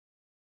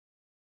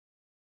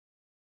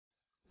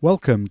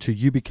Welcome to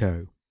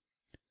Yubico.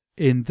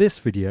 In this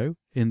video,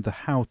 in the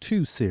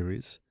How-To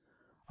series,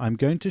 I'm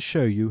going to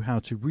show you how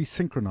to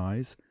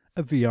resynchronize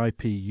a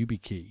VIP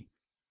YubiKey.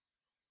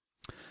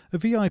 A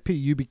VIP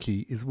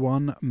YubiKey is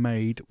one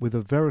made with a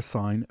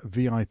VeriSign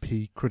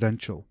VIP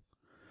credential,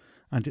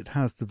 and it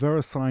has the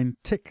VeriSign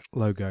tick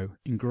logo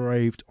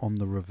engraved on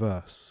the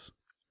reverse.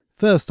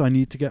 First, I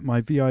need to get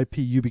my VIP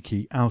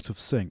YubiKey out of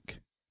sync.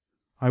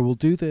 I will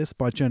do this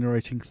by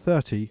generating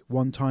 30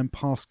 one-time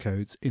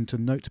passcodes into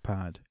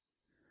Notepad.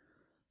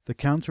 The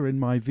counter in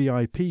my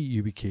VIP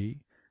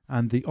YubiKey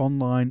and the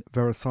online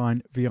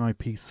VeriSign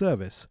VIP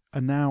service are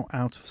now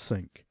out of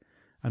sync,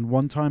 and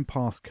one-time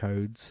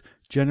passcodes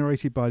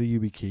generated by the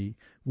YubiKey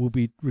will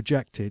be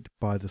rejected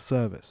by the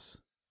service.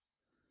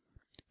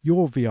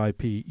 Your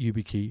VIP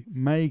YubiKey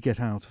may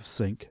get out of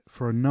sync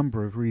for a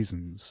number of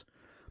reasons.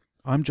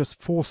 I'm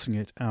just forcing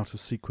it out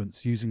of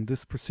sequence using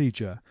this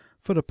procedure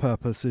for the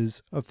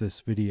purposes of this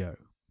video.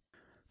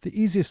 The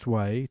easiest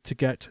way to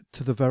get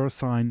to the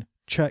VeriSign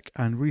Check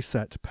and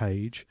Reset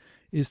page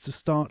is to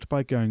start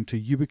by going to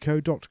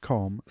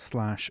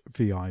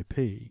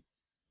yubico.com/VIP.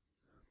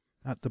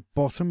 At the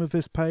bottom of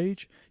this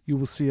page, you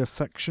will see a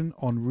section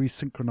on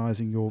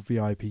resynchronizing your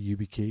VIP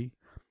YubiKey,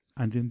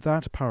 and in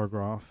that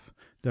paragraph,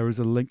 there is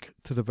a link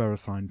to the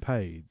VeriSign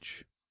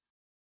page.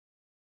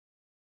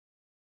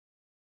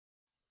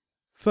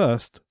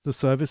 First, the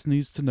service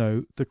needs to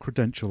know the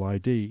credential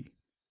ID.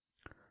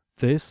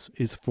 This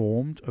is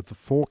formed of the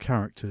 4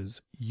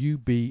 characters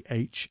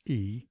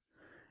UBHE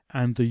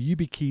and the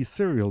YubiKey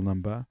serial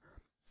number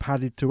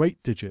padded to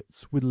 8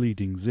 digits with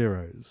leading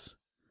zeros.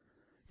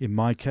 In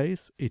my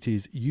case, it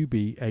is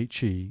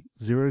UBHE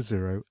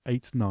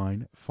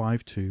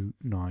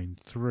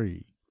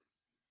 00895293.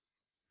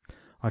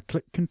 I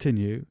click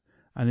Continue,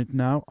 and it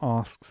now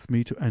asks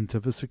me to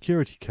enter the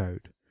security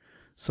code,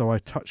 so I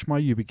touch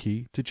my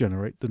YubiKey to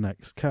generate the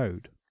next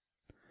code.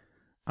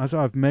 As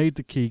I've made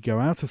the key go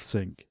out of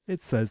sync,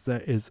 it says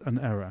there is an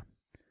error.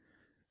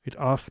 It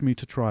asks me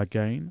to try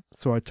again,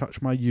 so I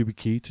touch my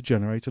YubiKey to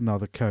generate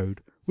another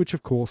code, which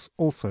of course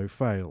also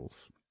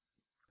fails.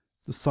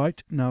 The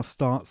site now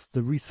starts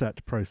the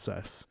reset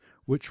process,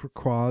 which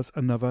requires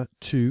another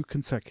 2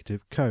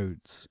 consecutive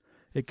codes.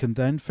 It can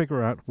then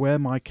figure out where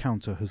my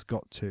counter has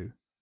got to.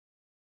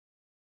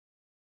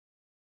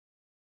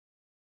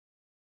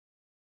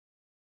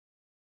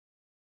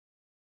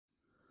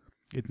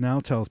 It now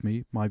tells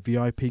me my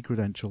VIP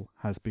credential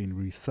has been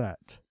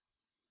reset.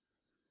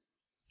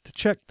 To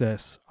check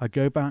this, I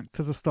go back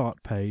to the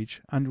start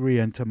page and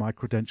re-enter my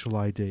credential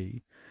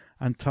ID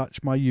and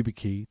touch my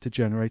YubiKey to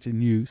generate a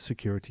new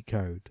security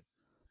code.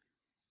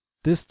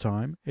 This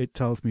time, it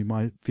tells me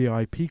my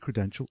VIP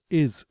credential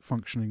is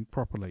functioning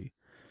properly.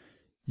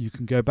 You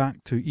can go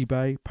back to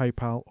eBay,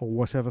 PayPal, or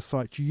whatever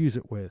site you use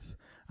it with,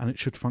 and it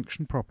should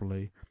function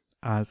properly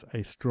as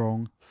a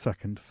strong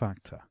second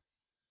factor.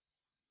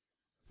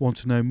 Want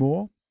to know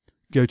more?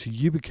 Go to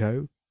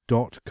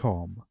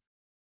yubico.com.